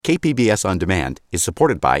KPBS On Demand is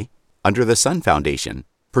supported by Under the Sun Foundation,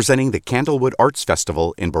 presenting the Candlewood Arts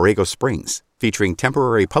Festival in Borrego Springs, featuring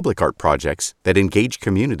temporary public art projects that engage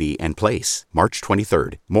community and place. March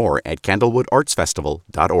 23rd. More at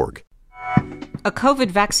candlewoodartsfestival.org. A COVID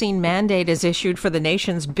vaccine mandate is issued for the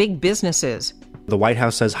nation's big businesses. The White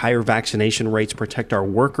House says higher vaccination rates protect our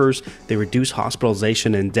workers, they reduce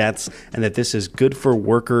hospitalization and deaths, and that this is good for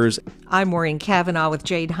workers. I'm Maureen Cavanaugh with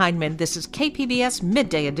Jade Hindman. This is KPBS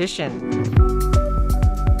Midday Edition.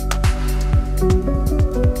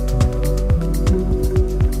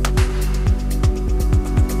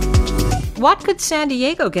 What could San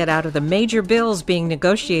Diego get out of the major bills being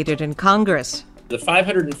negotiated in Congress? The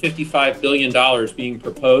 $555 billion being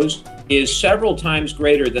proposed is several times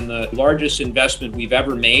greater than the largest investment we've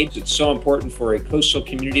ever made. It's so important for a coastal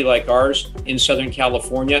community like ours in Southern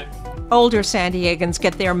California. Older San Diegans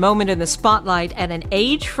get their moment in the spotlight at an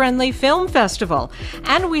age-friendly film festival.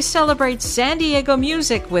 And we celebrate San Diego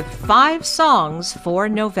music with 5 songs for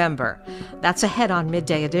November. That's ahead on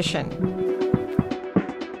Midday Edition.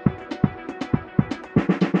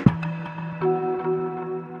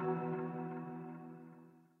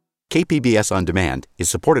 KPBS On Demand is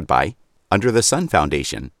supported by Under the Sun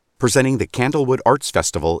Foundation, presenting the Candlewood Arts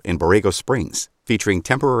Festival in Borrego Springs, featuring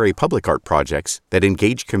temporary public art projects that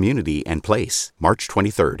engage community and place. March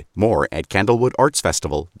 23rd. More at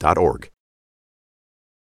candlewoodartsfestival.org.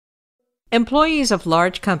 Employees of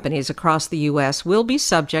large companies across the U.S. will be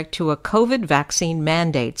subject to a COVID vaccine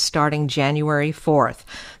mandate starting January 4th.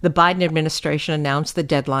 The Biden administration announced the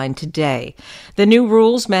deadline today. The new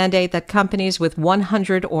rules mandate that companies with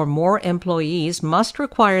 100 or more employees must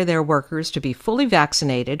require their workers to be fully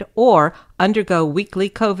vaccinated or undergo weekly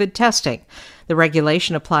COVID testing. The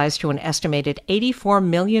regulation applies to an estimated 84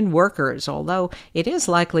 million workers, although it is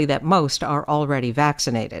likely that most are already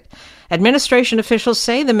vaccinated. Administration officials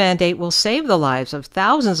say the mandate will save the lives of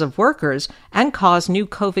thousands of workers and cause new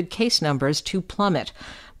COVID case numbers to plummet.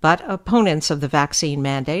 But opponents of the vaccine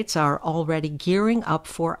mandates are already gearing up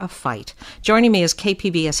for a fight. Joining me is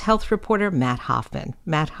KPBS health reporter Matt Hoffman.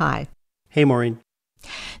 Matt, hi. Hey, Maureen.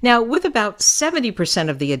 Now, with about 70%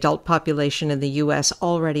 of the adult population in the U.S.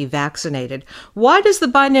 already vaccinated, why does the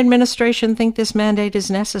Biden administration think this mandate is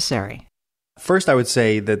necessary? First, I would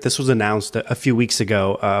say that this was announced a few weeks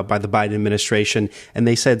ago by the Biden administration, and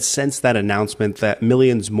they said since that announcement that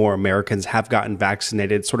millions more Americans have gotten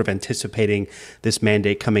vaccinated, sort of anticipating this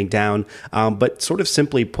mandate coming down. But sort of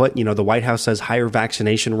simply put, the White House says higher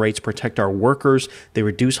vaccination rates protect our workers, they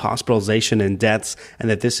reduce hospitalization and deaths,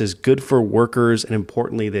 and that this is good for workers. And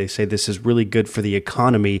importantly, they say this is really good for the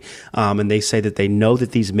economy. And they say that they know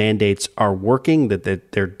that these mandates are working, that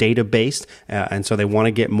they're data-based, and so they want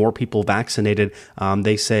to get more people vaccinated.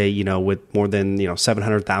 They say, with more than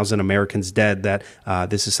 700,000 Americans dead, that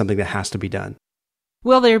this is something that has to be done.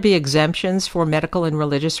 Will there be exemptions for medical and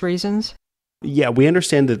religious reasons? Yeah, we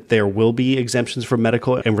understand that there will be exemptions for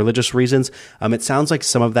medical and religious reasons. It sounds like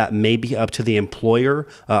some of that may be up to the employer,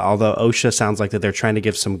 although OSHA sounds like that they're trying to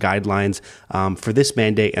give some guidelines for this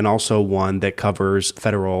mandate, and also one that covers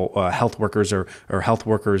federal health workers or health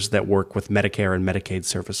workers that work with Medicare and Medicaid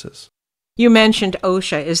services. You mentioned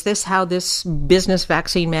OSHA. Is this how this business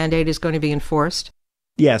vaccine mandate is going to be enforced?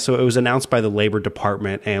 Yeah, so it was announced by the Labor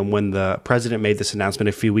Department, and when the president made this announcement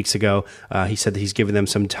a few weeks ago, he said that he's given them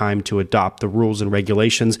some time to adopt the rules and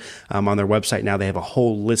regulations. On their website now, they have a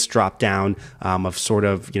whole list drop down of sort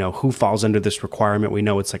of, who falls under this requirement. We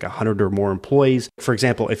know it's like 100 or more employees. For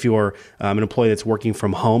example, if you're an employee that's working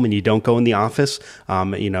from home and you don't go in the office,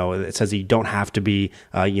 it says that you don't have to be,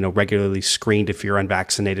 regularly screened if you're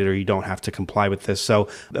unvaccinated, or you don't have to comply with this. So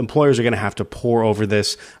employers are going to have to pore over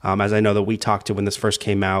this. As I know that we talked to when this first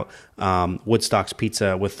came out, Woodstock's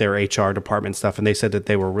Pizza with their HR department stuff, and they said that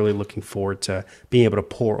they were really looking forward to being able to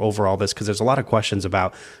pour over all this, because there's a lot of questions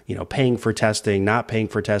about, paying for testing, not paying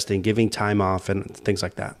for testing, giving time off, and things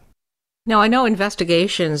like that. Now, I know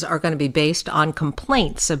investigations are going to be based on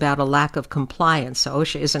complaints about a lack of compliance, so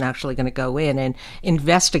OSHA isn't actually going to go in and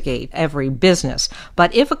investigate every business.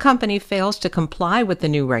 But if a company fails to comply with the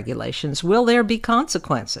new regulations, will there be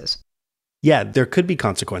consequences? Yeah, there could be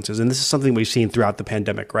consequences. And this is something we've seen throughout the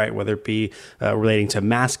pandemic, right? Whether it be relating to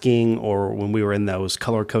masking, or when we were in those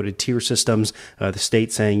color-coded tier systems, the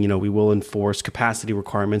state saying, we will enforce capacity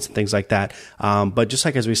requirements and things like that. But just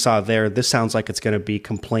like as we saw there, this sounds like it's going to be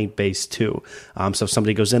complaint-based too. So if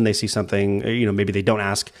somebody goes in, they see something, maybe they don't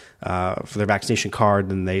ask vaccination card,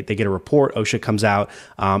 then they get a report. OSHA comes out,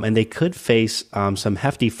 and they could face some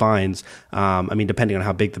hefty fines. Depending on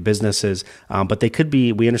how big the business is, but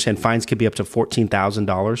we understand fines could be up to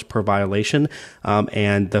 $14,000 per violation.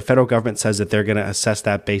 And the federal government says that they're going to assess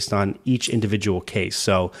that based on each individual case.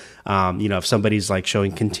 So, if somebody's like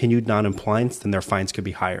showing continued non-compliance, then their fines could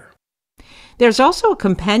be higher. There's also a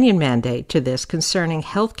companion mandate to this concerning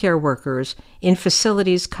healthcare workers in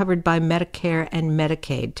facilities covered by Medicare and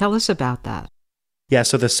Medicaid. Tell us about that. Yeah,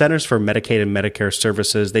 so the Centers for Medicaid and Medicare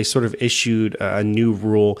Services, they sort of issued a new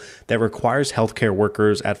rule that requires healthcare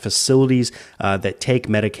workers at facilities that take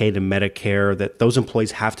Medicaid and Medicare, that those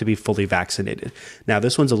employees have to be fully vaccinated. Now,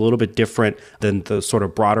 this one's a little bit different than the sort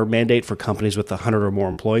of broader mandate for companies with 100 or more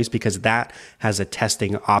employees, because that has a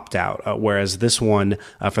testing opt-out, whereas this one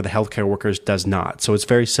for the healthcare workers does not. So it's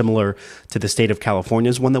very similar to the state of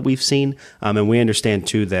California's one that we've seen. And we understand,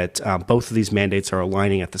 too, that both of these mandates are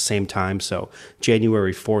aligning at the same time. So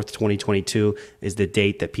January 4th, 2022 is the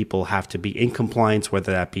date that people have to be in compliance,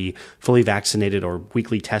 whether that be fully vaccinated or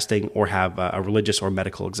weekly testing or have a religious or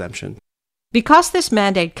medical exemption. Because this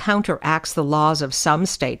mandate counteracts the laws of some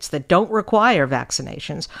states that don't require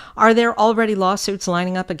vaccinations, are there already lawsuits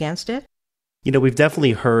lining up against it? We've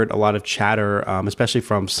definitely heard a lot of chatter, especially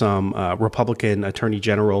from some Republican attorney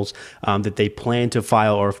generals, that they plan to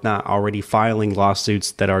file, or if not already filing,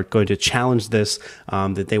 lawsuits that are going to challenge this,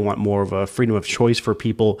 that they want more of a freedom of choice for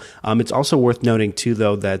people. It's also worth noting, too,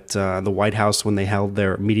 though, that the White House, when they held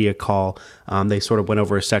their media call, they sort of went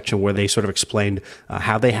over a section where they sort of explained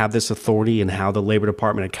how they have this authority and how the Labor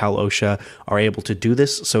Department and Cal OSHA are able to do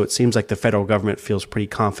this. So it seems like the federal government feels pretty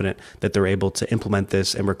confident that they're able to implement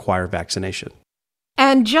this and require vaccination.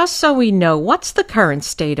 And just so we know, what's the current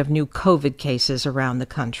state of new COVID cases around the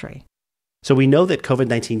country? So we know that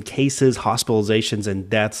COVID-19 cases, hospitalizations, and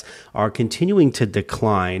deaths are continuing to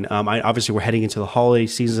decline. Obviously, we're heading into the holiday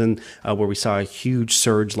season where we saw a huge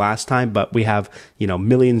surge last time, but we have,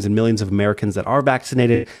 millions and millions of Americans that are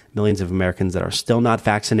vaccinated, millions of Americans that are still not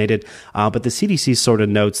vaccinated. But the CDC sort of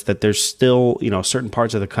notes that there's still, certain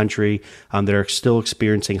parts of the country that are still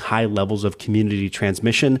experiencing high levels of community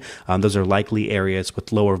transmission. Those are likely areas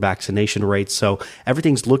with lower vaccination rates. So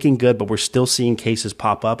everything's looking good, but we're still seeing cases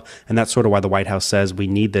pop up, and that's sort of why the White House says we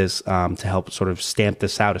need this to help sort of stamp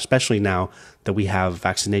this out, especially now that we have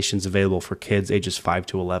vaccinations available for kids ages 5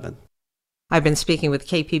 to 11. I've been speaking with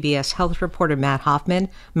KPBS health reporter Matt Hoffman.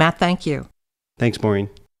 Matt, thank you. Thanks, Maureen.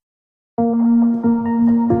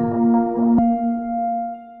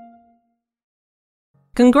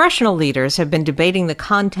 Congressional leaders have been debating the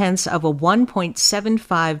contents of a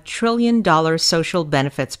 $1.75 trillion social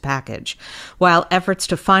benefits package. While efforts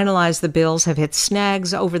to finalize the bills have hit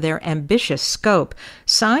snags over their ambitious scope,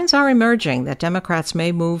 signs are emerging that Democrats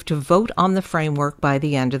may move to vote on the framework by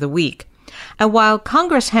the end of the week. And while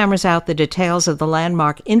Congress hammers out the details of the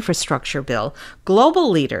landmark infrastructure bill, global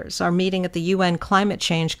leaders are meeting at the UN Climate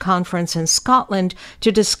Change Conference in Scotland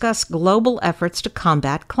to discuss global efforts to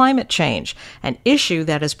combat climate change, an issue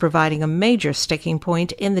that is providing a major sticking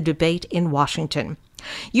point in the debate in Washington.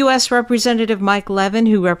 U.S. Representative Mike Levin,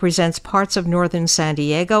 who represents parts of northern San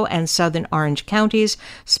Diego and southern Orange counties,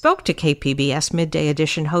 spoke to KPBS Midday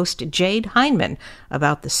Edition host Jade Hindman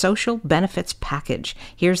about the social benefits package.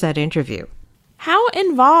 Here's that interview. How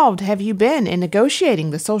involved have you been in negotiating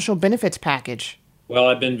the social benefits package? Well,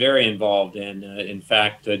 I've been very involved. And in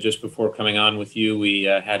fact, just before coming on with you, we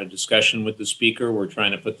had a discussion with the speaker. We're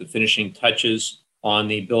trying to put the finishing touches on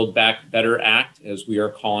the Build Back Better Act, as we are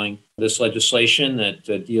calling this legislation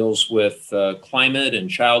that deals with climate and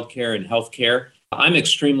childcare and healthcare. I'm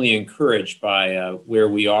extremely encouraged by where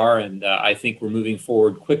we are, and I think we're moving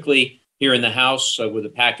forward quickly here in the House with a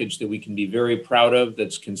package that we can be very proud of,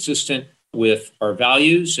 that's consistent with our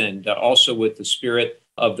values and also with the spirit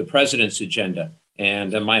of the president's agenda.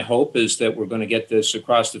 And my hope is that we're going to get this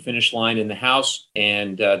across the finish line in the House,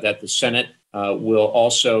 and that the Senate will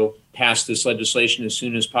also pass this legislation as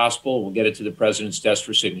soon as possible. We'll get it to the president's desk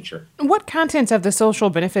for signature. What contents of the social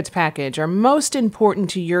benefits package are most important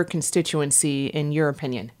to your constituency, in your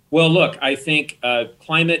opinion? Well, look, I think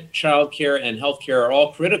climate, childcare, and healthcare are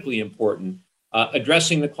all critically important.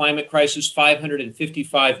 Addressing the climate crisis,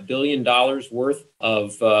 $555 billion worth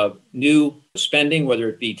of new spending, whether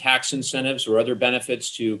it be tax incentives or other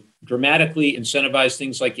benefits, to dramatically incentivize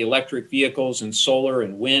things like electric vehicles and solar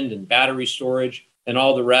and wind and battery storage and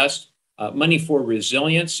all the rest. Money for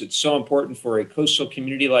resilience. It's so important for a coastal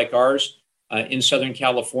community like ours in Southern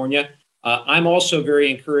California. I'm also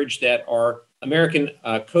very encouraged that our American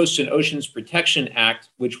Coast and Oceans Protection Act,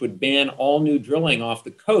 which would ban all new drilling off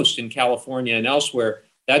the coast in California and elsewhere,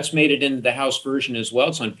 That's made it into the House version as well.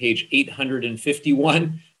 It's on page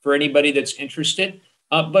 851 for anybody that's interested.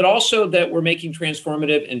 But also that we're making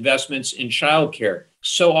transformative investments in childcare.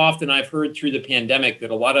 So often I've heard through the pandemic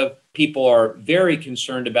that a lot of people are very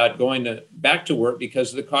concerned about going back to work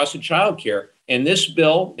because of the cost of childcare. And this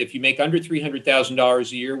bill, if you make under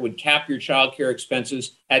 $300,000 a year, would cap your childcare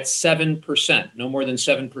expenses at 7%, no more than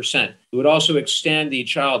 7%. It would also extend the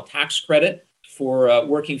child tax credit for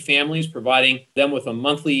working families, providing them with a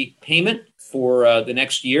monthly payment for the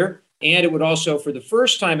next year. And it would also, for the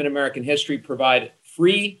first time in American history, provide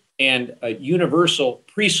free and universal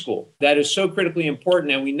preschool. That is so critically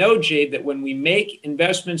important. And we know, Jade, that when we make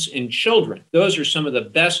investments in children, those are some of the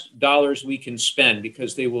best dollars we can spend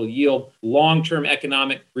because they will yield long-term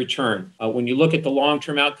economic return. When you look at the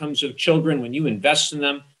long-term outcomes of children, when you invest in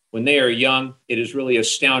them, when they are young, it is really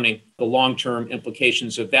astounding the long-term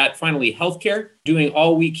implications of that. Finally, healthcare, doing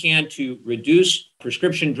all we can to reduce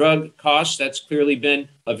prescription drug costs. That's clearly been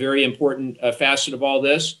a very important facet of all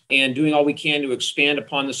this, and doing all we can to expand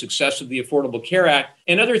upon the success of the Affordable Care Act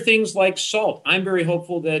and other things like SALT. I'm very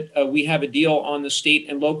hopeful that we have a deal on the state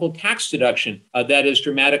and local tax deduction that has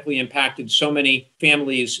dramatically impacted so many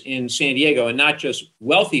families in San Diego, and not just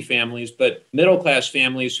wealthy families, but middle-class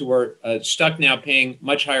families who are stuck now paying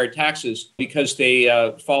much higher taxes because they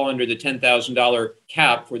fall under the $10,000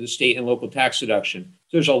 cap for the state and local tax deduction.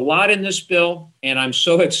 There's a lot in this bill, and I'm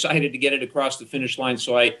so excited to get it across the finish line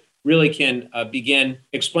so I really can begin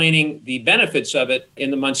explaining the benefits of it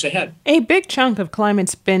in the months ahead. A big chunk of climate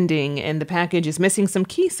spending in the package is missing some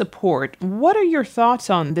key support. What are your thoughts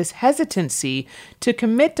on this hesitancy to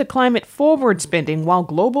commit to climate-forward spending while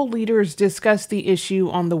global leaders discuss the issue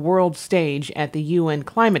on the world stage at the UN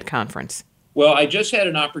Climate Conference? Well, I just had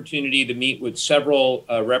an opportunity to meet with several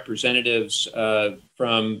representatives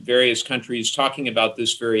from various countries talking about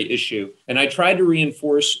this very issue. And I tried to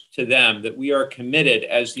reinforce to them that we are committed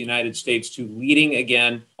as the United States to leading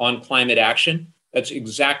again on climate action. That's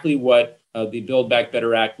exactly what the Build Back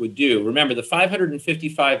Better Act would do. Remember, the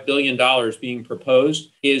 $555 billion being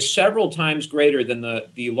proposed is several times greater than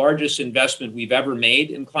the largest investment we've ever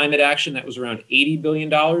made in climate action. That was around $80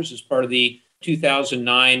 billion as part of the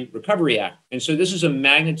 2009 Recovery Act. And so this is a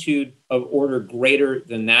magnitude of order greater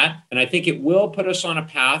than that. And I think it will put us on a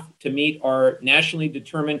path to meet our nationally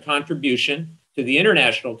determined contribution to the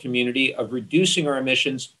international community of reducing our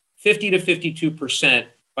emissions 50 to 52%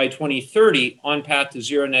 by 2030 on path to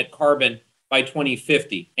zero net carbon by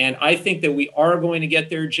 2050. And I think that we are going to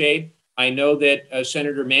get there, Jade. I know that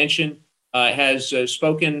Senator Manchin has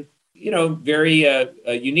spoken very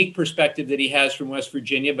unique perspective that he has from West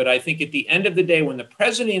Virginia. But I think at the end of the day, when the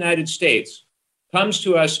President of the United States comes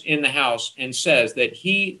to us in the House and says that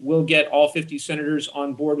he will get all 50 senators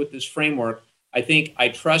on board with this framework,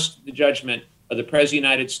 I trust the judgment of the President of the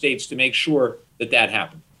United States to make sure that that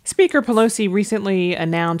happens. Speaker Pelosi recently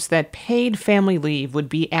announced that paid family leave would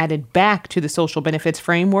be added back to the social benefits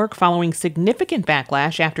framework following significant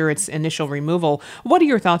backlash after its initial removal. What are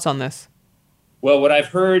your thoughts on this? Well, what I've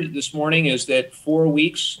heard this morning is that 4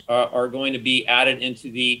 weeks are going to be added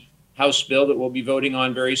into the House bill that we'll be voting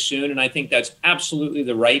on very soon. And I think that's absolutely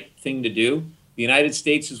the right thing to do. The United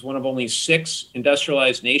States is one of only 6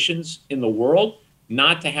 industrialized nations in the world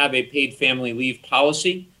not to have a paid family leave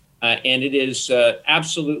policy. And it is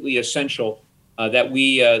absolutely essential that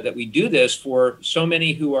we do this for so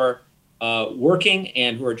many who are working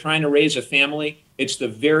and who are trying to raise a family. It's the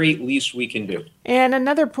very least we can do. And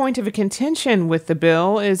another point of contention with the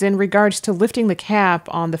bill is in regards to lifting the cap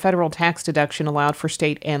on the federal tax deduction allowed for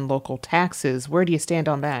state and local taxes. Where do you stand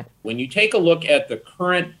on that? When you take a look at the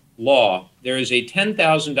current law, there is a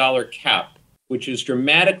 $10,000 cap, which has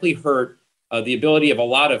dramatically hurt the ability of a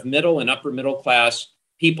lot of middle and upper middle class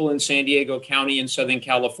people in San Diego County and Southern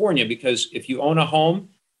California, because if you own a home,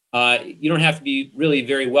 you don't have to be really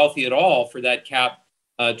very wealthy at all for that cap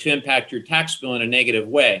to impact your tax bill in a negative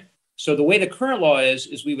way. So the way the current law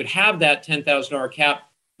is we would have that $10,000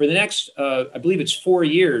 cap for the next, I believe it's 4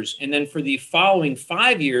 years. And then for the following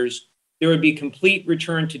 5 years, there would be complete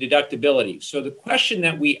return to deductibility. So the question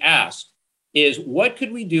that we asked is, what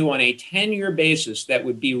could we do on a 10-year basis that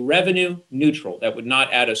would be revenue neutral, that would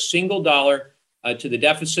not add a single dollar to the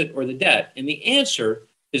deficit or the debt? And the answer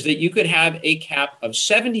is that you could have a cap of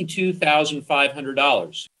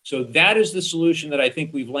 $72,500. So that is the solution that I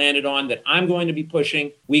think we've landed on, that I'm going to be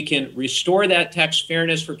pushing. We can restore that tax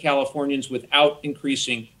fairness for Californians without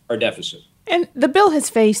increasing our deficit. And the bill has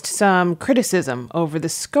faced some criticism over the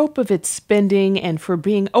scope of its spending and for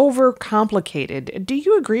being overcomplicated. Do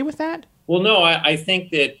you agree with that? Well, no, I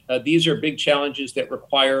think that these are big challenges that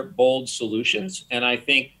require bold solutions. And I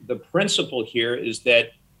think the principle here is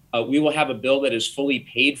that We will have a bill that is fully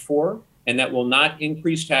paid for and that will not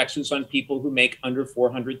increase taxes on people who make under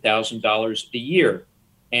 $400,000 a year.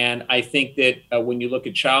 And I think that when you look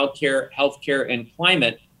at childcare, healthcare, and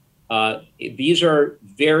climate, these are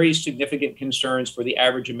very significant concerns for the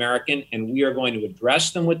average American, and we are going to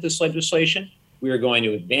address them with this legislation. We are going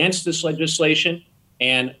to advance this legislation,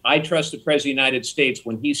 and I trust the President of the United States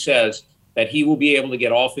when he says that he will be able to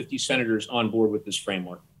get all 50 senators on board with this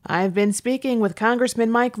framework. I've been speaking with Congressman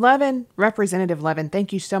Mike Levin. Representative Levin,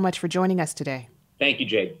 thank you so much for joining us today. Thank you,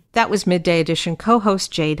 Jade. That was Midday Edition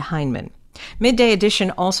co-host Jade Hindman. Midday Edition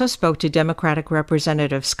also spoke to Democratic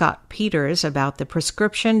Representative Scott Peters about the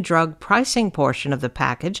prescription drug pricing portion of the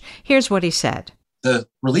package. Here's what he said. The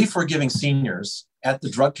relief we're giving seniors at the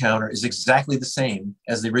drug counter is exactly the same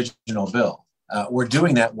as the original bill. We're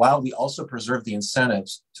doing that while we also preserve the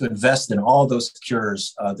incentives to invest in all those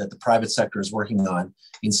cures that the private sector is working on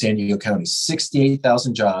in San Diego County.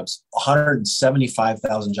 68,000 jobs,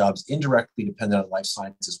 175,000 jobs indirectly dependent on life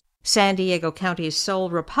sciences. San Diego County's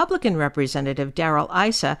sole Republican representative, Darrell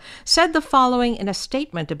Issa, said the following in a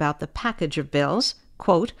statement about the package of bills.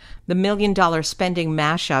 Quote, "The $1 million spending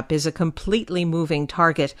mashup is a completely moving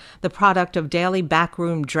target, the product of daily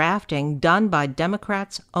backroom drafting done by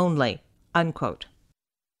Democrats only." Unquote.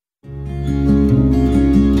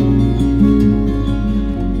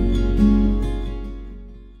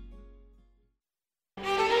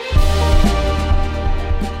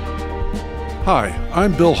 Hi,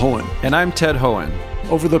 I'm Bill Hohen. And I'm Ted Hohen.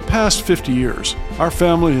 Over the past 50 years, our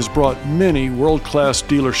family has brought many world-class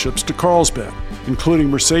dealerships to Carlsbad, including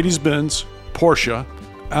Mercedes-Benz, Porsche,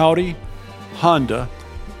 Audi, Honda,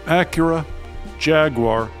 Acura,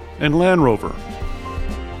 Jaguar, and Land Rover.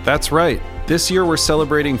 That's right. This year we're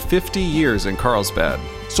celebrating 50 years in Carlsbad.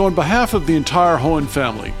 So on behalf of the entire Hohen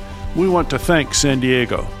family, we want to thank San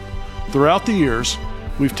Diego. Throughout the years,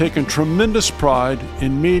 we've taken tremendous pride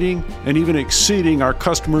in meeting and even exceeding our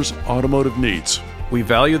customers' automotive needs. We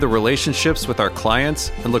value the relationships with our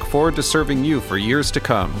clients and look forward to serving you for years to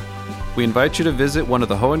come. We invite you to visit one of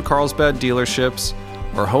the Hohen Carlsbad dealerships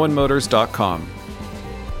or hohenmotors.com.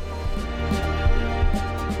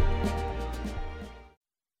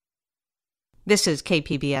 This is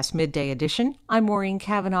KPBS Midday Edition. I'm Maureen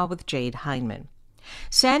Cavanaugh with Jade Hindman.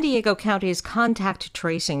 San Diego County's contact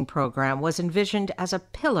tracing program was envisioned as a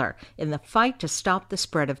pillar in the fight to stop the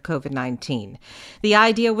spread of COVID-19. The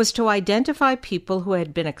idea was to identify people who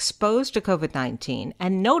had been exposed to COVID-19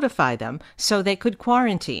 and notify them so they could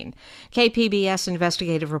quarantine. KPBS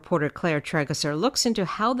investigative reporter Claire Trageser looks into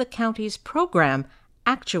how the county's program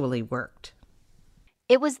actually worked.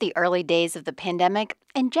 It was the early days of the pandemic,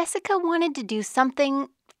 and Jessica wanted to do something,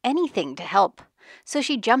 anything to help. So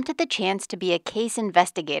she jumped at the chance to be a case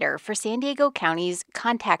investigator for San Diego County's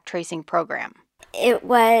contact tracing program. It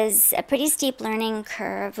was a pretty steep learning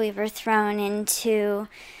curve. We were thrown into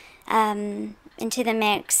the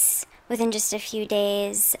mix within just a few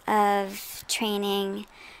days of training.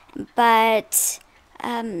 But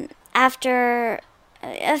after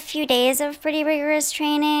a few days of pretty rigorous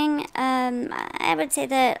training, I would say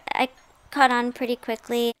that I caught on pretty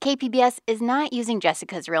quickly. KPBS is not using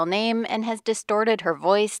Jessica's real name and has distorted her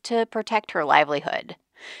voice to protect her livelihood.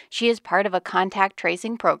 She is part of a contact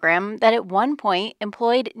tracing program that at one point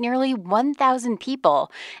employed nearly 1,000 people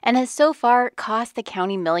and has so far cost the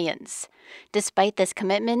county millions. Despite this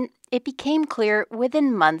commitment, it became clear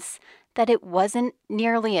within months that it wasn't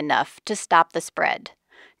nearly enough to stop the spread.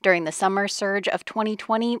 During the summer surge of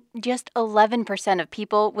 2020, just 11% of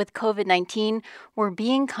people with COVID-19 were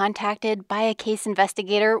being contacted by a case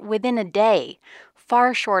investigator within a day,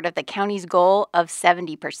 far short of the county's goal of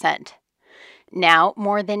 70%. Now,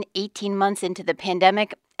 more than 18 months into the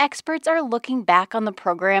pandemic, experts are looking back on the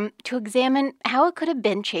program to examine how it could have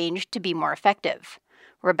been changed to be more effective.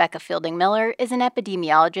 Rebecca Fielding Miller is an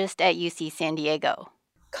epidemiologist at UC San Diego.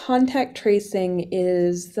 Contact tracing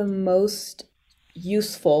is the most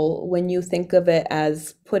useful when you think of it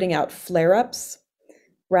as putting out flare-ups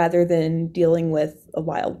rather than dealing with a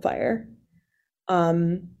wildfire.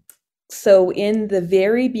 So in the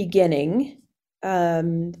very beginning,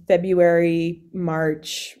 February,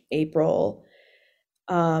 March, April,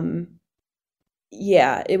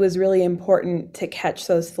 it was really important to catch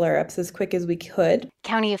those flare-ups as quick as we could.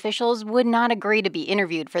 County officials would not agree to be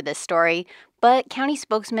interviewed for this story, but county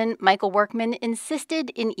spokesman Michael Workman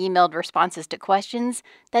insisted in emailed responses to questions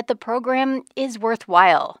that the program is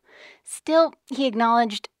worthwhile. Still, he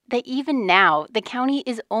acknowledged that even now, the county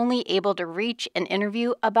is only able to reach and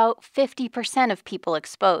interview about 50% of people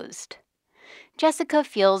exposed. Jessica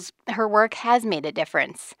feels her work has made a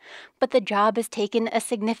difference, but the job has taken a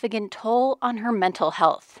significant toll on her mental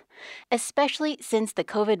health, especially since the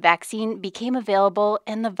COVID vaccine became available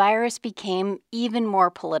and the virus became even more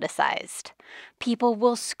politicized. People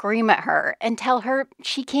will scream at her and tell her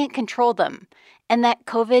she can't control them and that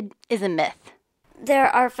COVID is a myth. There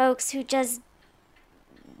are folks who just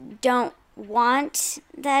don't want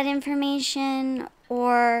that information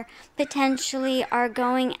or potentially are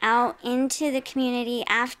going out into the community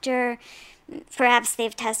after perhaps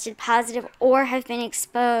they've tested positive or have been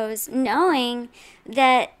exposed, knowing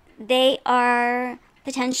that they are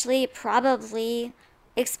potentially probably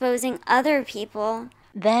exposing other people.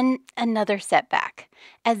 Then another setback.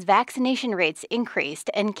 As vaccination rates increased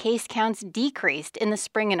and case counts decreased in the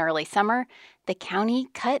spring and early summer, the county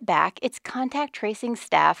cut back its contact tracing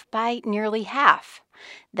staff by nearly half.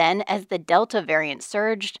 Then, as the Delta variant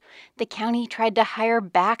surged, the county tried to hire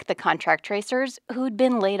back the contract tracers who'd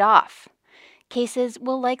been laid off. Cases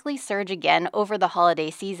will likely surge again over the holiday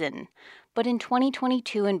season. But in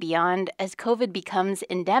 2022 and beyond, as COVID becomes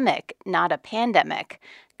endemic, not a pandemic,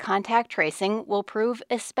 contact tracing will prove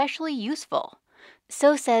especially useful.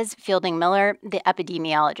 So says Fielding Miller, the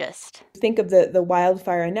epidemiologist. Think of the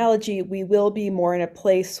wildfire analogy. We will be more in a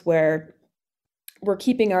place where we're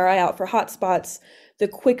keeping our eye out for hotspots. The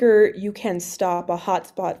quicker you can stop a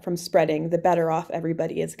hotspot from spreading, the better off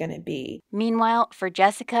everybody is going to be. Meanwhile, for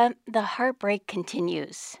Jessica, the heartbreak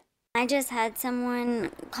continues. I just had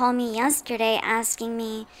someone call me yesterday asking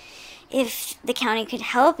me if the county could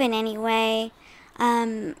help in any way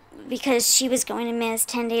because she was going to miss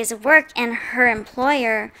 10 days of work and her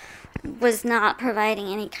employer was not providing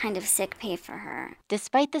any kind of sick pay for her.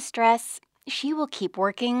 Despite the stress, she will keep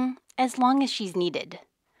working as long as she's needed.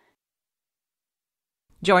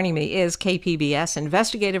 Joining me is KPBS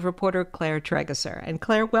investigative reporter Claire Trageser. And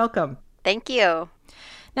Claire, welcome. Thank you.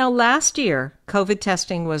 Now, last year, COVID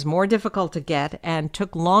testing was more difficult to get and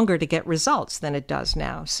took longer to get results than it does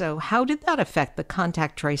now. So how did that affect the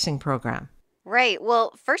contact tracing program? Right.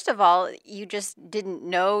 Well, first of all, you just didn't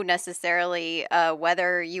know necessarily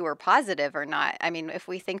whether you were positive or not. I mean, if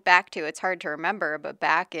we think back to, it's hard to remember, but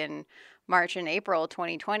back in March and April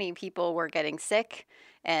 2020, people were getting sick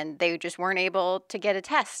and they just weren't able to get a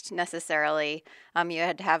test necessarily. You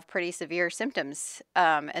had to have pretty severe symptoms.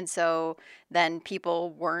 And so then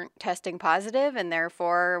people weren't testing positive and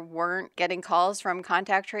therefore weren't getting calls from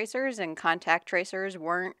contact tracers, and contact tracers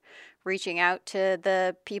weren't reaching out to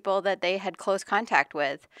the people that they had close contact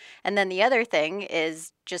with. And then the other thing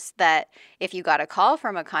is just that if you got a call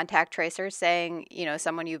from a contact tracer saying, you know,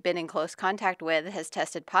 someone you've been in close contact with has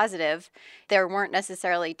tested positive, there weren't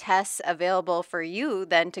necessarily tests available for you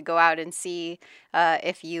then to go out and see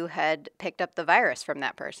if you had picked up the virus from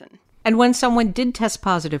that person. And when someone did test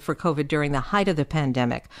positive for COVID during the height of the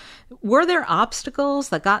pandemic, were there obstacles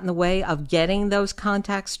that got in the way of getting those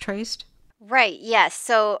contacts traced? Right, yes.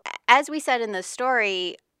 So as we said in the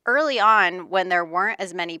story, early on, when there weren't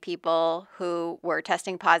as many people who were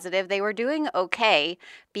testing positive, they were doing okay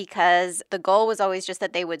because the goal was always just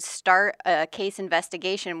that they would start a case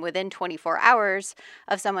investigation within 24 hours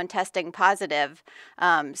of someone testing positive.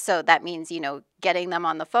 So that means, you know, getting them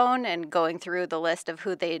on the phone and going through the list of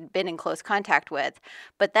who they'd been in close contact with.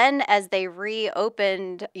 But then as they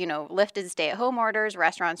reopened, you know, lifted stay-at-home orders,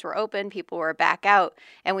 restaurants were open, people were back out,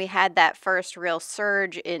 and we had that first real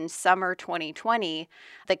surge in summer 2020,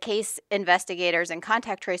 the case investigators and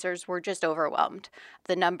contact tracers were just overwhelmed.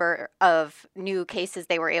 The number of new cases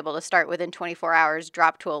they were able to start within 24 hours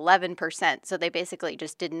dropped to 11%. So they basically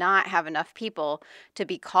just did not have enough people to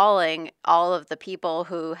be calling all of the people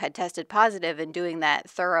who had tested positive and doing that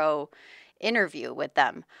thorough interview with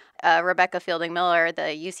them. Rebecca Fielding Miller, the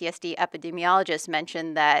UCSD epidemiologist,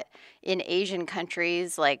 mentioned that in Asian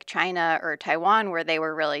countries like China or Taiwan, where they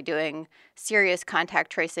were really doing serious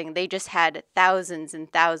contact tracing, they just had thousands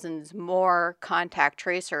and thousands more contact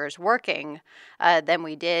tracers working than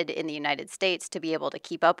we did in the United States to be able to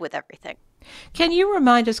keep up with everything. Can you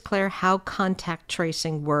remind us, Claire, how contact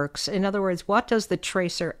tracing works? In other words, what does the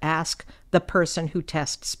tracer ask the person who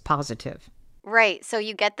tests positive? Right. So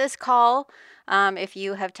you get this call if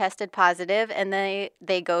you have tested positive, and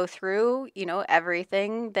they go through, you know,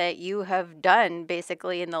 everything that you have done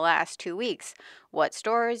basically in the last 2 weeks. What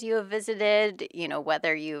stores you have visited, you know,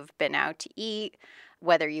 whether you've been out to eat,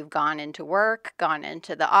 whether you've gone into work, gone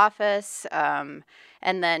into the office, and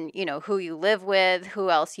then, you know, who you live with, who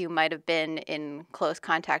else you might have been in close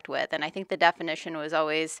contact with. And I think the definition was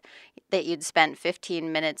always that you'd spent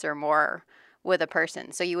 15 minutes or more with a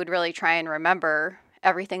person. So you would really try and remember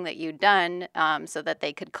everything that you'd done so that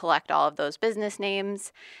they could collect all of those business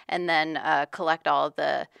names and then collect all of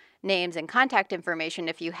the names and contact information,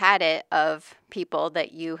 if you had it, of people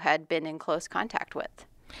that you had been in close contact with.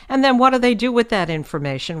 And then what do they do with that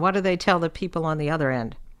information? What do they tell the people on the other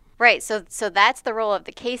end? Right. So that's the role of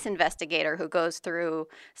the case investigator, who goes through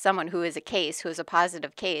someone who is a case, who is a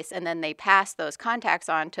positive case, and then they pass those contacts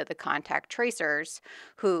on to the contact tracers,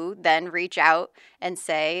 who then reach out and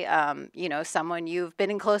say, someone you've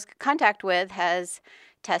been in close contact with has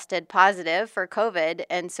tested positive for COVID,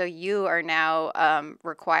 and so you are now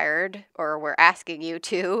required, or we're asking you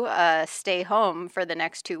to stay home for the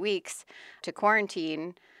next 2 weeks to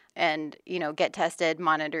quarantine and, get tested,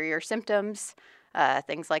 monitor your symptoms,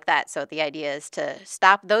 things like that. So the idea is to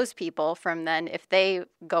stop those people from then, if they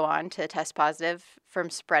go on to test positive,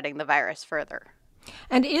 from spreading the virus further.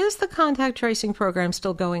 And is the contact tracing program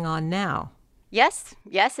still going on now? Yes,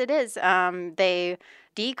 it is. They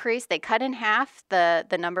cut in half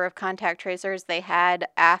the number of contact tracers they had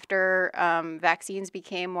after vaccines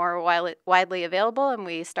became more widely available and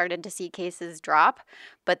we started to see cases drop.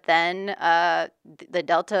 But then the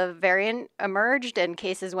Delta variant emerged and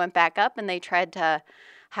cases went back up, and they tried to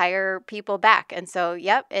hire people back. And so,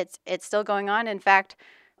 it's still going on. In fact,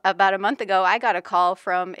 about a month ago, I got a call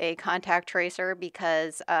from a contact tracer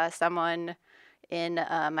because someone in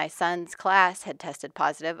my son's class had tested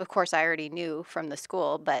positive. Of course, I already knew from the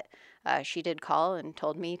school, but she did call and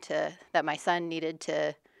told me that my son needed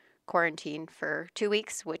to quarantine for 2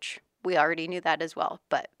 weeks, which we already knew that as well.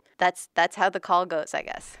 But that's how the call goes, I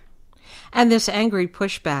guess. And this angry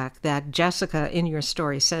pushback that Jessica in your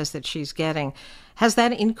story says that she's getting, has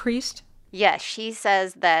that increased? Yes, she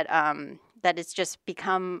says that that it's just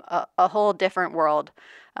become a whole different world.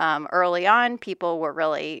 Early on, people were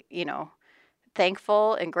really,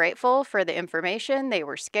 thankful and grateful for the information. They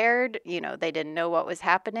were scared, they didn't know what was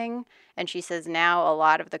happening. And she says now a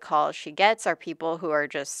lot of the calls she gets are people who are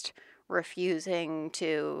just refusing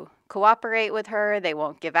to cooperate with her. They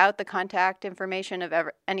won't give out the contact information of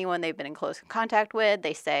anyone they've been in close contact with.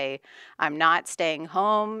 They say, I'm not staying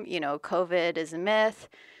home. COVID is a myth.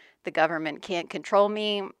 The government can't control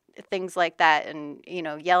me. Things like that, and,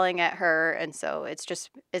 yelling at her. And so it's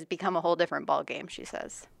become a whole different ballgame, she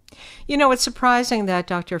says. It's surprising that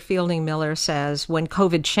Dr. Fielding Miller says when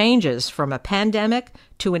COVID changes from a pandemic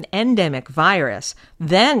to an endemic virus,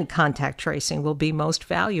 then contact tracing will be most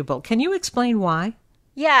valuable. Can you explain why?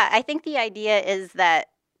 Yeah, I think the idea is that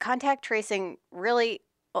contact tracing really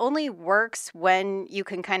only works when you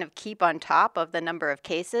can kind of keep on top of the number of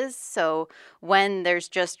cases. So when there's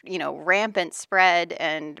just, rampant spread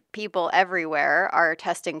and people everywhere are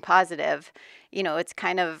testing positive, it's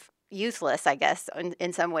kind of useless, I guess,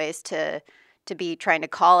 in some ways to be trying to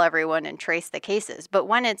call everyone and trace the cases. But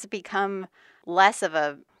when it's become less of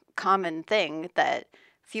a common thing that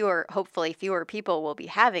hopefully fewer people will be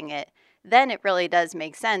having it, then it really does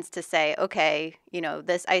make sense to say, okay,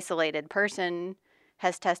 this isolated person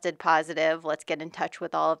has tested positive. Let's get in touch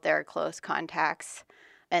with all of their close contacts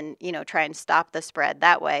and, try and stop the spread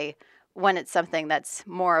that way when it's something that's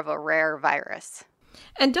more of a rare virus.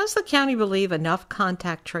 And does the county believe enough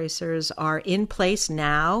contact tracers are in place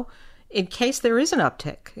now in case there is an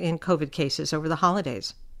uptick in COVID cases over the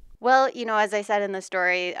holidays? Well, as I said in the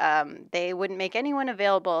story, they wouldn't make anyone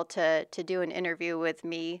available to do an interview with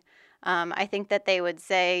me. I think that they would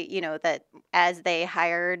say, that as they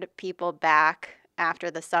hired people back after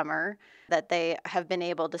the summer, that they have been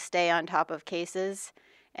able to stay on top of cases,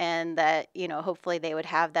 and that, hopefully they would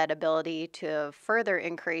have that ability to further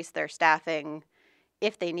increase their staffing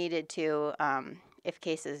if they needed to, if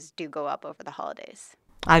cases do go up over the holidays.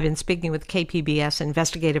 I've been speaking with KPBS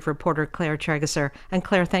investigative reporter Claire Trageser. And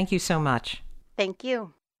Claire, thank you so much. Thank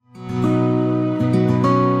you.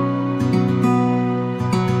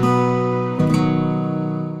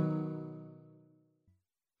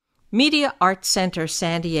 Media Arts Center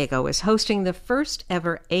San Diego is hosting the first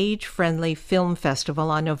ever age-friendly film festival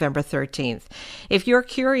on November 13th. If you're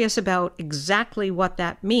curious about exactly what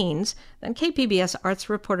that means, then KPBS arts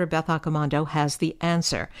reporter Beth Accomando has the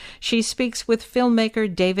answer. She speaks with filmmaker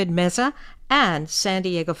David Meza and San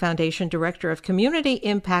Diego Foundation Director of Community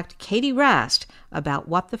Impact Katie Rast about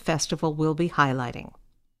what the festival will be highlighting.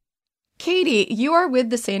 Katie, you are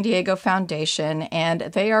with the San Diego Foundation, and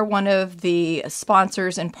they are one of the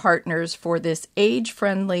sponsors and partners for this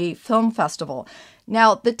age-friendly film festival.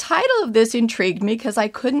 Now, the title of this intrigued me because I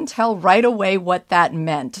couldn't tell right away what that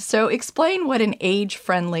meant. So explain what an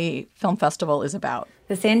age-friendly film festival is about.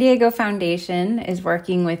 The San Diego Foundation is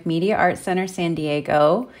working with Media Arts Center San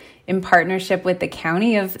Diego in partnership with the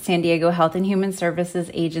County of San Diego Health and Human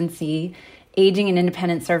Services Agency Aging and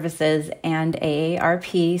Independent Services and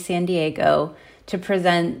AARP San Diego to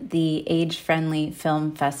present the Age Friendly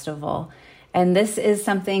Film Festival. And this is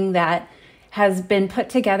something that has been put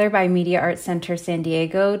together by Media Arts Center San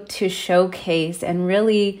Diego to showcase and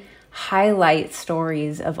really highlight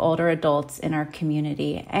stories of older adults in our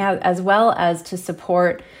community, as well as to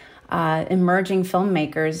support emerging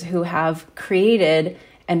filmmakers who have created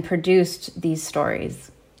and produced these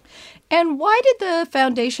stories. And why did the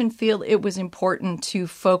foundation feel it was important to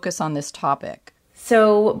focus on this topic?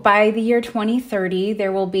 So by the year 2030,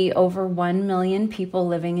 there will be over 1 million people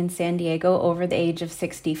living in San Diego over the age of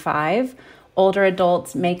 65. Older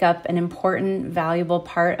adults make up an important, valuable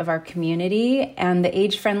part of our community, and the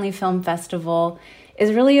Age Friendly Film Festival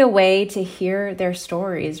is really a way to hear their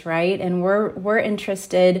stories, right? And we're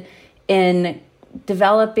interested in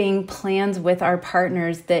developing plans with our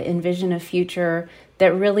partners that envision a future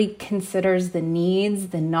that really considers the needs,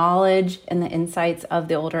 the knowledge, and the insights of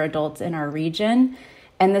the older adults in our region.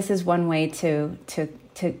 And this is one way to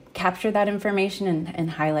capture that information and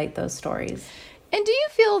highlight those stories. And do you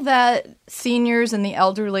feel that seniors and the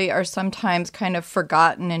elderly are sometimes kind of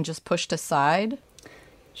forgotten and just pushed aside?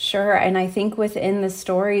 Sure, and I think within the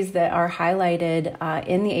stories that are highlighted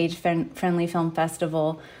in the Age Friendly Film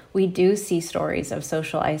Festival, we do see stories of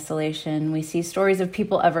social isolation. We see stories of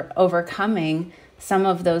people overcoming some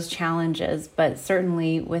of those challenges, but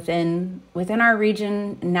certainly within our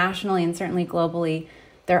region, nationally and certainly globally,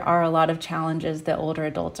 there are a lot of challenges that older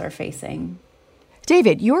adults are facing.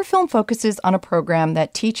 David, your film focuses on a program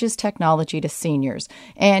that teaches technology to seniors,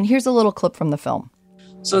 and here's a little clip from the film.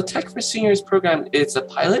 So Tech for Seniors program is a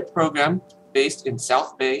pilot program based in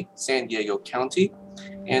South Bay, San Diego County,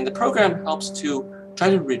 and the program helps to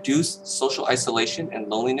try to reduce social isolation and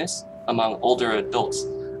loneliness among older adults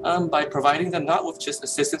by providing them not with just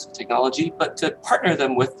assistance with technology, but to partner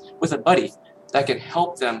them with a buddy that can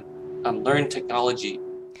help them learn technology.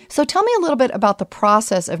 So tell me a little bit about the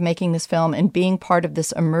process of making this film and being part of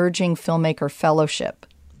this Emerging Filmmaker Fellowship.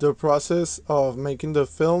 The process of making the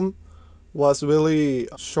film was really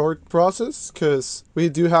a short process because we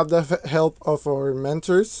do have the help of our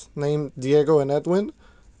mentors named Diego and Edwin.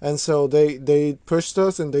 And so they pushed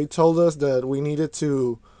us and they told us that we needed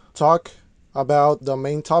to talk about the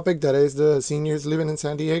main topic, that is the seniors living in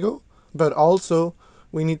San Diego. But also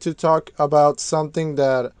we need to talk about something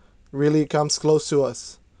that really comes close to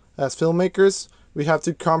us. As filmmakers, we have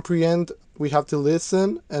to comprehend, we have to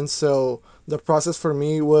listen. And so the process for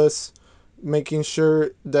me was making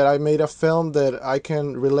sure that I made a film that I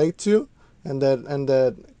can relate to and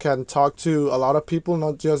that can talk to a lot of people,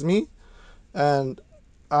 not just me. And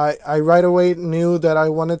I right away knew that I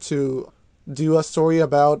wanted to do a story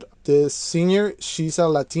about this senior. She's a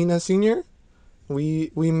Latina senior.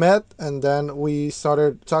 We met and then we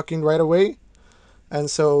started talking right away. And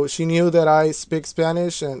so she knew that I speak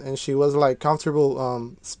Spanish and she was like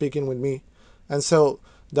comfortable speaking with me. And so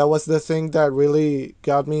that was the thing that really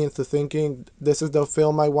got me into thinking this is the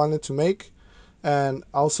film I wanted to make. And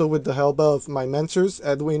also with the help of my mentors,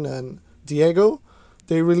 Edwin and Diego,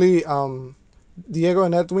 they really, Diego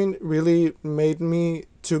and Edwin really made me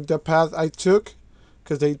took the path I took,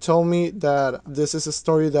 because they told me that this is a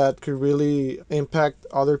story that could really impact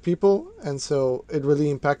other people. And so it really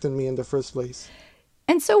impacted me in the first place.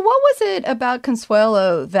 And so what was it about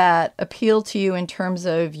Consuelo that appealed to you in terms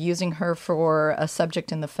of using her for a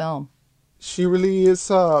subject in the film? She really is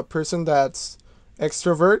a person that's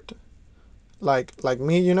extrovert, like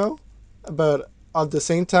me, you know, but at the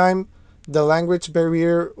same time, the language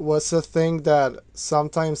barrier was a thing that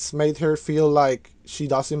sometimes made her feel like she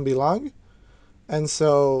doesn't belong. And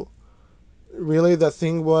so really the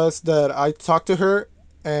thing was that I talked to her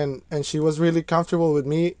and she was really comfortable with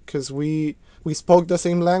me because we spoke the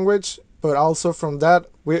same language, but also from that,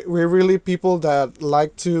 we're really people that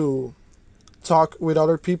like to talk with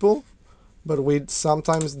other people, but we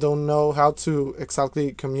sometimes don't know how to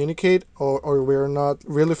exactly communicate, or we're not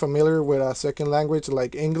really familiar with a second language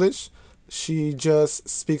like English. She just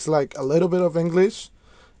speaks like a little bit of English.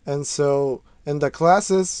 And so in the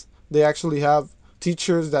classes, they actually have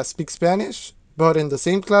teachers that speak Spanish, but in the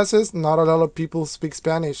same classes, not a lot of people speak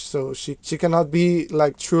Spanish. So she cannot be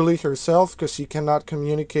like truly herself because she cannot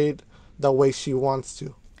communicate the way she wants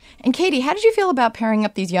to. And Katie, how did you feel about pairing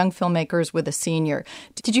up these young filmmakers with a senior?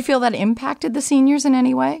 Did you feel that impacted the seniors in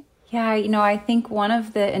any way? Yeah, I think one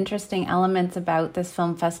of the interesting elements about this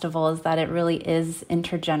film festival is that it really is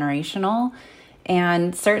intergenerational.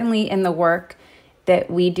 And certainly in the work that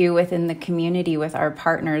we do within the community with our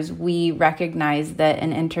partners, we recognize that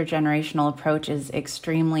an intergenerational approach is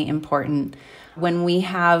extremely important. When we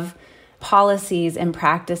have policies and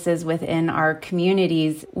practices within our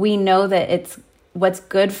communities, we know that it's what's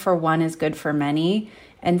good for one is good for many.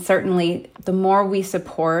 And certainly the more we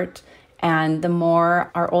support and the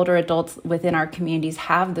more our older adults within our communities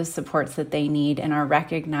have the supports that they need and are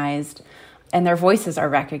recognized, and their voices are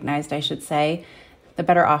recognized, I should say, the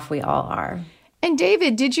better off we all are. And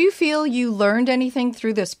David, did you feel you learned anything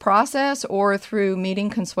through this process or through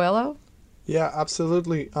meeting Consuelo? Yeah,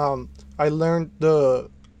 absolutely. I learned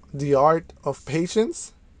the art of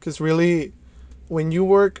patience, because really, when you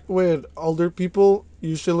work with older people,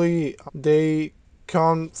 usually they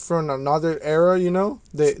come from another era, you know?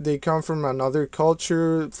 They come from another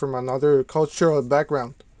culture, from another cultural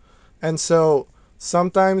background. And so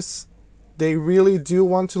sometimes they really do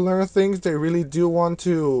want to learn things. They really do want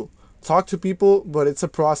to talk to people, but it's a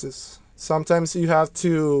process. Sometimes you have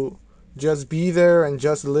to just be there and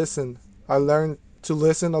just listen. I learned to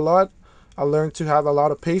listen a lot. I learned to have a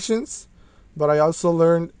lot of patience, but I also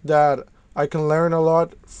learned that I can learn a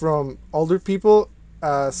lot from older people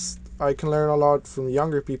as I can learn a lot from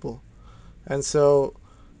younger people. And so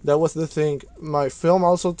that was the thing. My film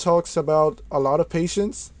also talks about a lot of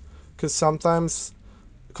patience, because sometimes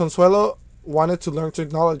Consuelo wanted to learn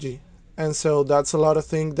technology, and so that's a lot of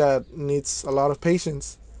things that needs a lot of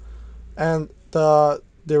patience. And the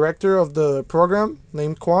director of the program,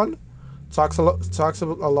 named Kwan, talks a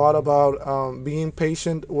lot about being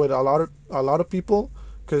patient with a lot of people,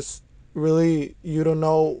 because really you don't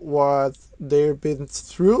know what they've been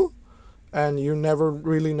through, and you never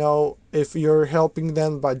really know if you're helping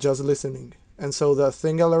them by just listening. And so the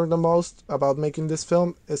thing I learned the most about making this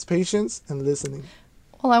film is patience and listening.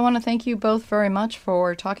 Well, I want to thank you both very much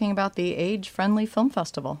for talking about the Age Friendly Film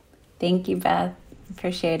Festival. Thank you, Beth.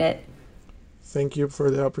 Appreciate it. Thank you for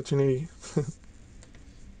the opportunity.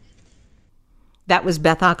 That was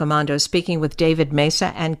Beth Accomando speaking with David Mesa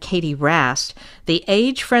and Katie Rast. The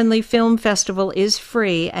Age Friendly Film Festival is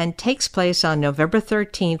free and takes place on November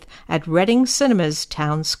 13th at Reading Cinemas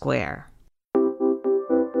Town Square.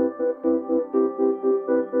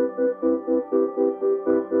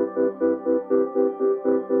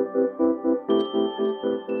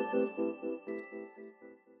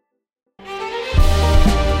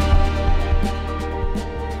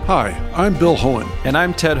 Hi, I'm Bill Hohen. And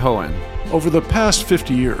I'm Ted Hohen. Over the past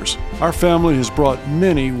 50 years, our family has brought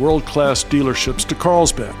many world-class dealerships to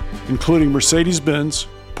Carlsbad, including Mercedes-Benz,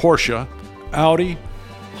 Porsche, Audi,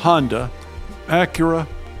 Honda, Acura,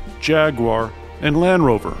 Jaguar, and Land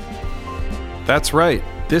Rover. That's right.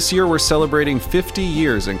 This year we're celebrating 50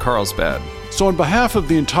 years in Carlsbad. So on behalf of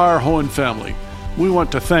the entire Hohen family, we want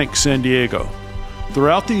to thank San Diego.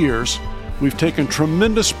 Throughout the years, we've taken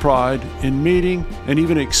tremendous pride in meeting and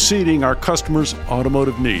even exceeding our customers'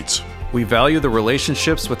 automotive needs. We value the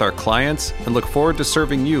relationships with our clients and look forward to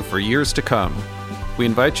serving you for years to come. We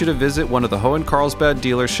invite you to visit one of the Hohen Carlsbad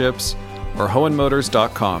dealerships or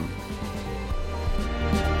hohenmotors.com.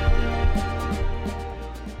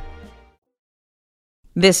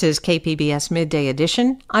 This is KPBS Midday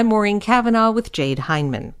Edition. I'm Maureen Cavanaugh with Jade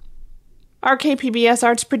Heinman. Our KPBS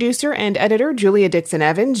arts producer and editor, Julia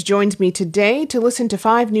Dixon-Evans, joins me today to listen to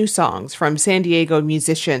 5 new songs from San Diego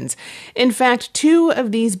musicians. In fact, 2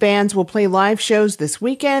 of these bands will play live shows this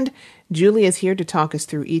weekend. Julia is here to talk us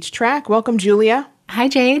through each track. Welcome, Julia. Hi,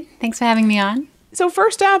 Jade. Thanks for having me on. So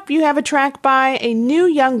first up, you have a track by a new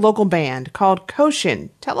young local band called Koshin.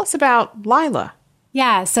 Tell us about Lila.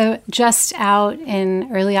 Yeah, so just out in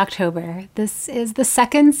early October. This is the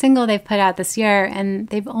second single they've put out this year, and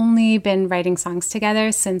they've only been writing songs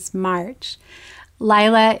together since March.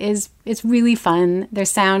 Lila is really fun. Their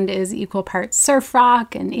sound is equal parts surf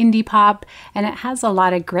rock and indie pop, and it has a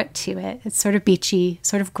lot of grit to it. It's sort of beachy,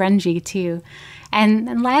 sort of grungy too.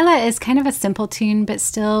 And Lila is kind of a simple tune, but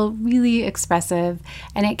still really expressive,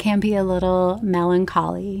 and it can be a little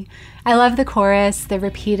melancholy. I love the chorus, the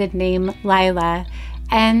repeated name Lila,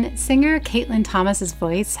 and singer Caitlin Thomas's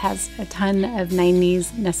voice has a ton of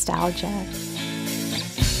 90s nostalgia.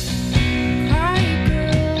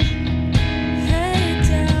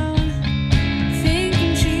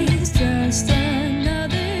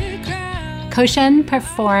 Koshin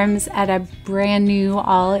performs at a brand new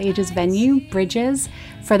all-ages venue, Bridges,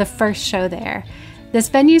 for the first show there. This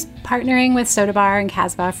venue's partnering with Soda Bar and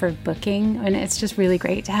Casbah for booking, and it's just really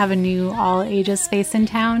great to have a new all-ages space in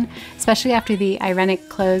town, especially after the Irenic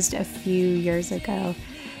closed a few years ago.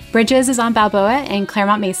 Bridges is on Balboa in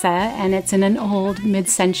Claremont Mesa, and it's in an old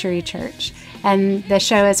mid-century church. And the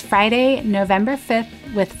show is Friday, November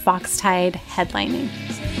 5th, with Foxtide headlining.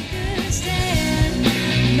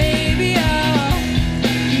 Maybe I'll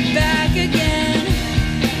be back again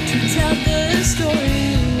to tell the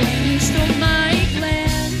story when you start.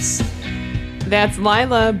 That's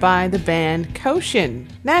Lila by the band Koshin.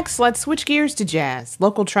 Next, let's switch gears to jazz.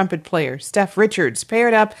 Local trumpet player Steph Richards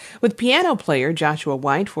paired up with piano player Joshua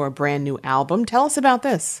White for a brand new album. Tell us about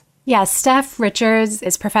this. Yeah, Steph Richards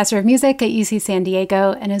is professor of music at UC San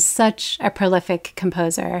Diego and is such a prolific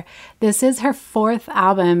composer. This is her fourth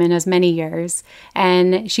album in as many years,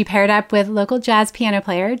 and she paired up with local jazz piano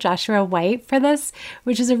player Joshua White for this,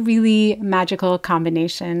 which is a really magical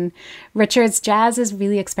combination. Richards' jazz is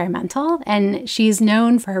really experimental, and she's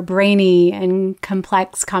known for her brainy and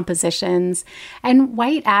complex compositions, and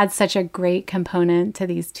White adds such a great component to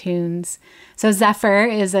these tunes. So Zephyr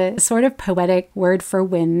is a sort of poetic word for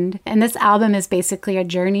wind, and this album is basically a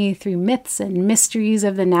journey through myths and mysteries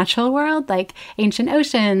of the natural world, like ancient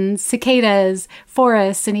oceans, cicadas,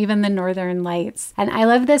 forests, and even the northern lights. And I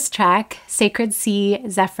love this track, Sacred Sea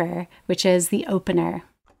Zephyr, which is the opener.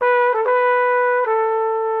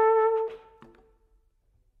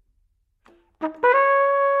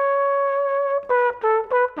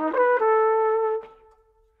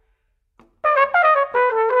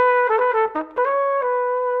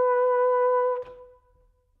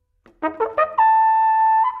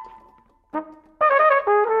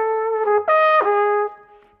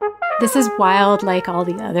 This is wild like all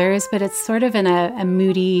the others, but it's sort of in a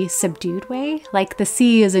moody, subdued way, like the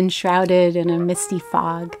sea is enshrouded in a misty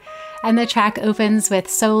fog. And the track opens with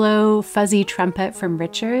solo fuzzy trumpet from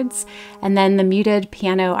Richards, and then the muted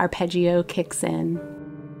piano arpeggio kicks in.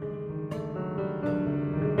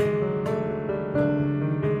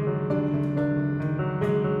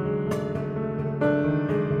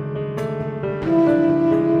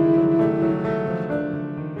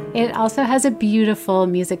 It also has a beautiful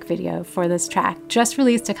music video for this track, just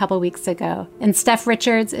released a couple weeks ago. And Steph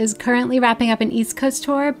Richards is currently wrapping up an East Coast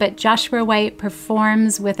tour, but Joshua White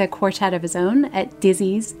performs with a quartet of his own at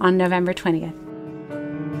Dizzy's on November 20th.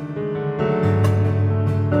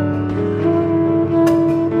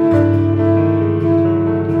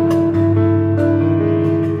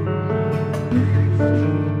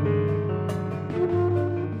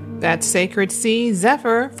 That's Sacred Sea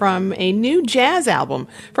Zephyr from a new jazz album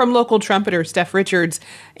from local trumpeter Steph Richards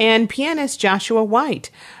and pianist Joshua White.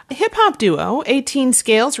 A hip-hop duo, 18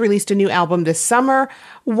 Scales, released a new album this summer.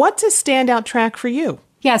 What's a standout track for you?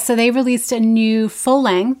 Yeah, so they released a new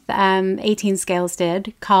full-length, 18 Scales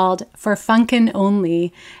did, called For Funkin'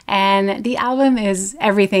 Only, and the album is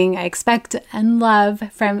everything I expect and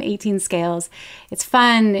love from 18 Scales. It's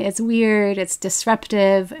fun, it's weird, it's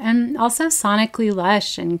disruptive, and also sonically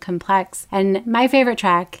lush and complex. And my favorite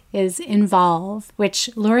track is Involve,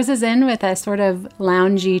 which lures us in with a sort of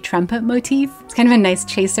loungy trumpet motif. It's kind of a nice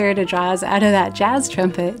chaser to draw us out of that jazz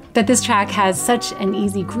trumpet. But this track has such an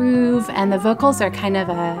easy groove, and the vocals are kind of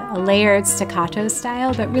a layered staccato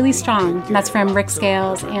style, but really strong. And that's from Rick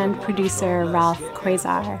Scales and producer Ralph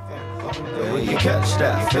Quasar. When you catch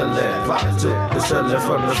that feeling, rock to the ceiling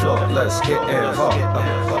from the floor, let's get involved.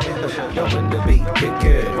 Yo, when the beat kick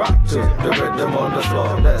in, rock to the rhythm on the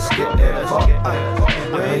floor, let's get involved.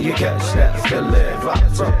 When you catch that feeling, rock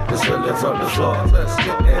to the ceiling from the floor, let's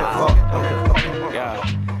get involved.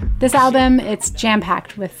 This album, it's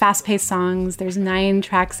jam-packed with fast-paced songs. There's 9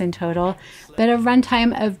 tracks in total, but a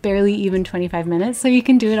runtime of barely even 25 minutes, so you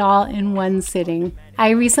can do it all in one sitting.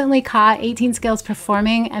 I recently caught 18 Scales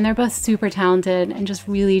performing, and they're both super talented and just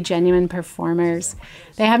really genuine performers.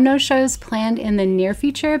 They have no shows planned in the near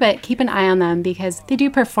future, but keep an eye on them because they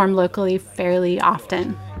do perform locally fairly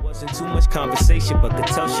often. Wasn't too much conversation, but could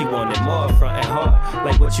tell she wanted more, front and hard,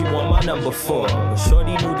 like what you want my number for. But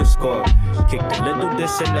shorty knew the score, kicked a little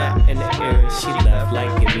this and that in the air, she left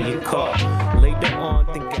like give me a call. Later on,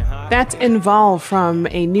 thinking high. That's Involve from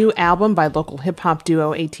a new album by local hip-hop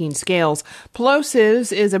duo 18 Scales.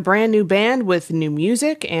 Plosives is a brand new band with new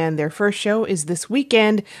music, and their first show is this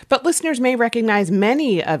weekend, but listeners may recognize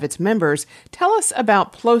many of its members. Tell us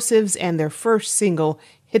about Plosives and their first single,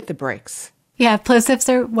 Hit the Brakes. Yeah, Plosives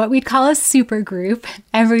are what we'd call a super group.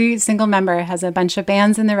 Every single member has a bunch of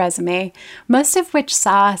bands in their resume, most of which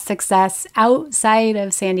saw success outside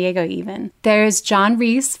of San Diego even. There's John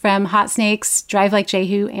Reese from Hot Snakes, Drive Like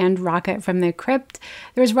Jehu, and Rocket from the Crypt.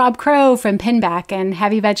 There's Rob Crow from Pinback and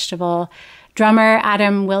Heavy Vegetable. Drummer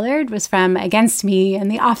Adam Willard was from Against Me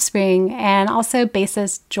and The Offspring, and also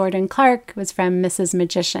bassist Jordan Clark was from Mrs.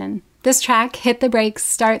 Magician. This track, Hit the Brakes,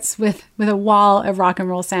 starts with a wall of rock and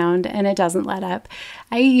roll sound, and it doesn't let up.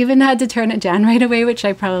 I even had to turn it down right away, which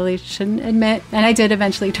I probably shouldn't admit, and I did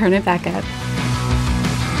eventually turn it back up.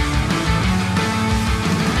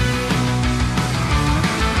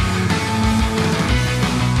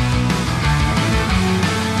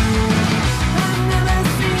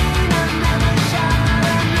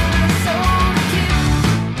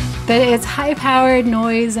 But its high-powered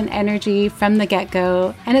noise and energy from the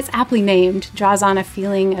get-go, and it's aptly named, draws on a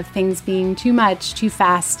feeling of things being too much, too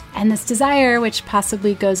fast, and this desire, which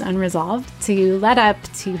possibly goes unresolved, to let up,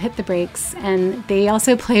 to hit the brakes. And they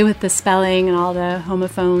also play with the spelling and all the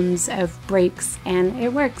homophones of brakes, and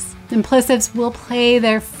it works. Implosives will play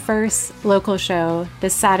their first local show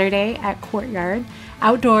this Saturday at Courtyard,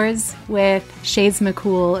 outdoors, with Shades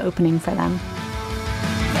McCool opening for them.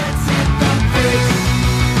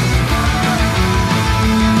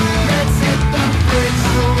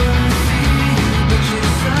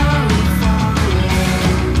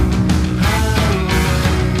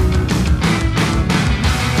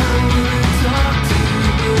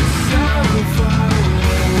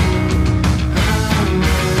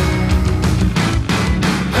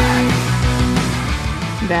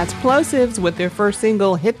 That's Plosives with their first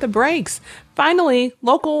single, Hit the Brakes. Finally,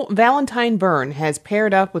 local Valentine Byrne has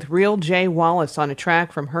paired up with Real J. Wallace on a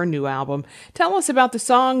track from her new album. Tell us about the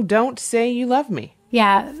song, Don't Say You Love Me.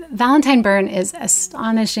 Yeah, Valentine Byrne is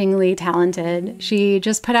astonishingly talented. She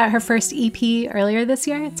just put out her first EP earlier this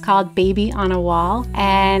year. It's called Baby on a Wall,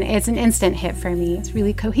 and it's an instant hit for me. It's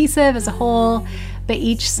really cohesive as a whole, but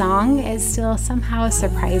each song is still somehow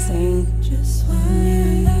surprising. Just want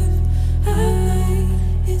your love,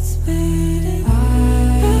 it's fading.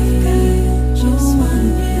 I've got just one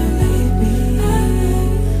your baby.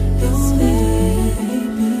 It's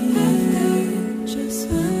fading, baby. I've got just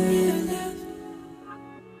one your love.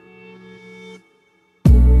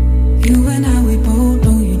 You and I, we both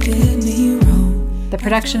know you did me wrong. The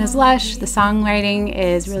production is lush, the songwriting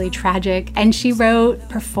is really tragic, and she wrote,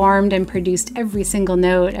 performed, and produced every single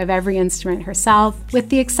note of every instrument herself, with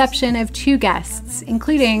the exception of 2 guests,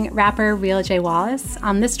 including rapper Real J. Wallace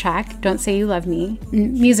on this track, Don't Say You Love Me.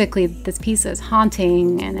 Musically, this piece is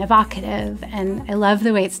haunting and evocative, and I love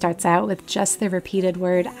the way it starts out with just the repeated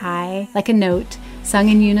word I, like a note, sung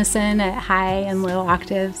in unison at high and low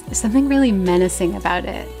octaves. There's something really menacing about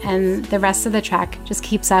it, and the rest of the track just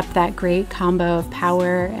keeps up that great combo of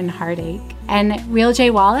power and heartache. And Real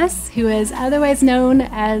J. Wallace, who is otherwise known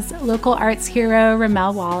as local arts hero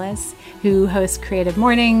Ramel Wallace, who hosts Creative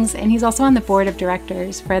Mornings, and he's also on the board of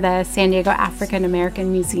directors for the San Diego African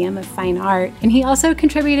American Museum of Fine Art. And he also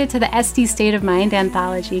contributed to the SD State of Mind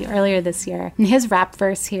anthology earlier this year. And his rap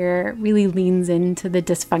verse here really leans into the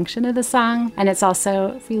dysfunction of the song, and it's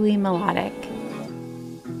also really melodic.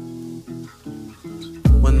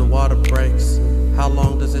 When the water breaks, how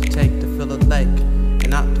long does it take to fill a lake and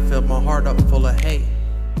not to fill my heart up full of hate?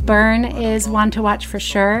 Byrne is one to watch for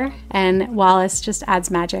sure, and Wallace just adds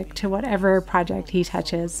magic to whatever project he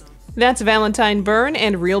touches. That's Valentine Byrne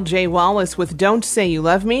and Real J. Wallace with Don't Say You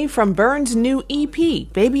Love Me from Byrne's new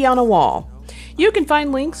EP, Baby on a Wall. You can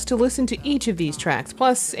find links to listen to each of these tracks,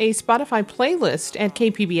 plus a Spotify playlist at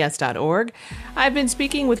kpbs.org. I've been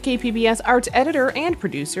speaking with KPBS arts editor and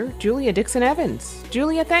producer, Julia Dixon Evans.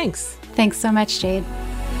 Julia, thanks. Thanks so much, Jade.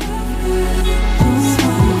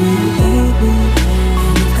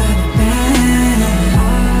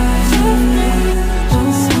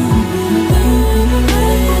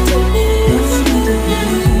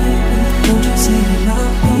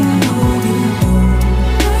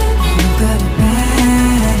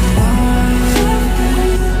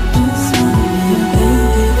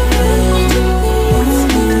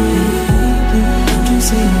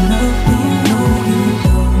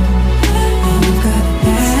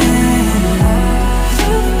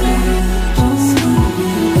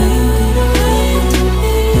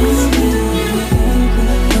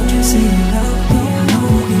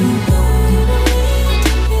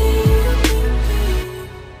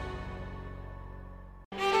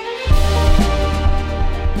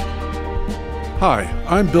 Hi,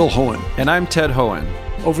 I'm Bill Hohen. And I'm Ted Hohen.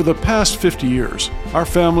 Over the past 50 years, our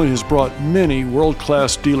family has brought many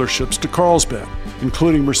world-class dealerships to Carlsbad,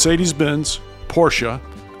 including Mercedes-Benz, Porsche,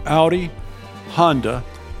 Audi, Honda,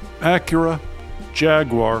 Acura,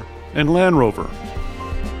 Jaguar, and Land Rover.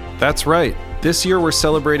 That's right. This year we're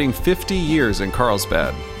celebrating 50 years in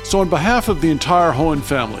Carlsbad. So on behalf of the entire Hohen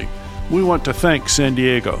family, we want to thank San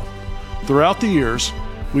Diego. Throughout the years,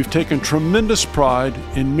 we've taken tremendous pride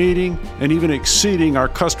in meeting and even exceeding our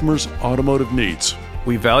customers' automotive needs.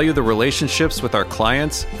 We value the relationships with our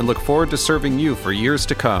clients and look forward to serving you for years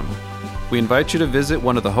to come. We invite you to visit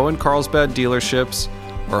one of the Hohen Carlsbad dealerships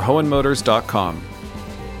or hohenmotors.com.